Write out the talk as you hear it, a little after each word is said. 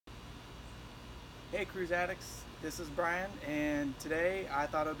Hey Cruise Addicts, this is Brian, and today I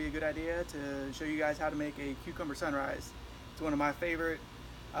thought it would be a good idea to show you guys how to make a cucumber sunrise. It's one of my favorite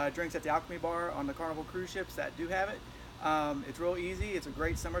drinks at the Alchemy bar on the Carnival cruise ships that do have it. It's real easy, it's a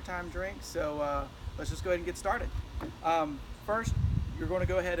great summertime drink, so let's just go ahead and get started. First, you're going to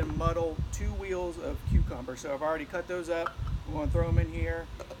go ahead and muddle 2 wheels of cucumber. So I've already cut those up. I'm going to throw them in here,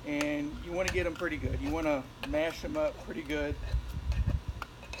 and you want to get them pretty good. You want to mash them up pretty good.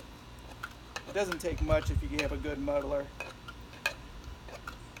 It doesn't take much if you have a good muddler.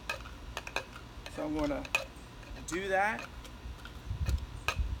 So I'm going to do that.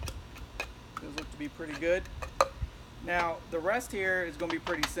 Those look to be pretty good. Now the rest here is going to be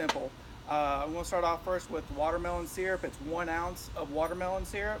pretty simple. I'm going to start off first with watermelon syrup. It's 1 ounce of watermelon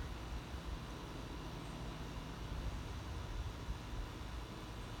syrup.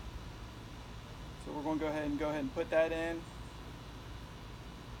 So we're going to go ahead and put that in.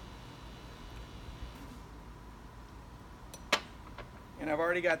 And I've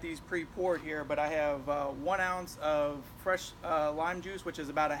already got these pre-poured here, but I have 1 ounce of fresh lime juice, which is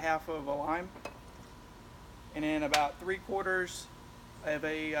about 1/2 of a lime, and then about 3/4 of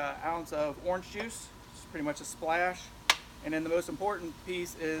a ounce of orange juice. It's pretty much a splash. And then the most important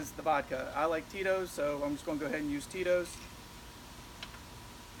piece is the vodka. I like Tito's, so I'm just going to go ahead and use Tito's.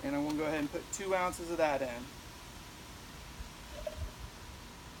 And I'm going to go ahead and put 2 ounces of that in.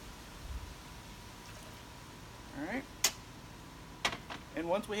 All right. And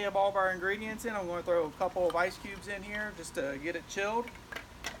once we have all of our ingredients in, I'm going to throw a couple of ice cubes in here just to get it chilled.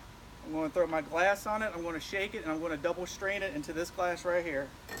 I'm going to throw my glass on it, I'm going to shake it, and I'm going to double strain it into this glass right here.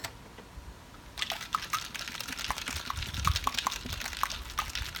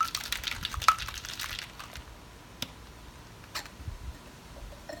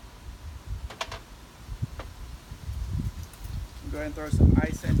 Go ahead and throw some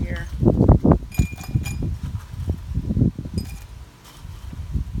ice in here.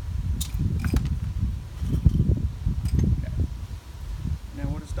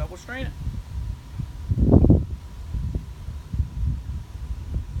 Double strain it.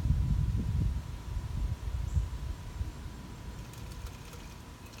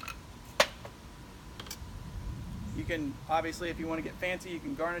 You can, obviously, if you want to get fancy, you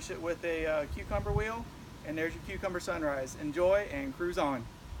can garnish it with a cucumber wheel, and there's your cucumber sunrise. Enjoy and cruise on.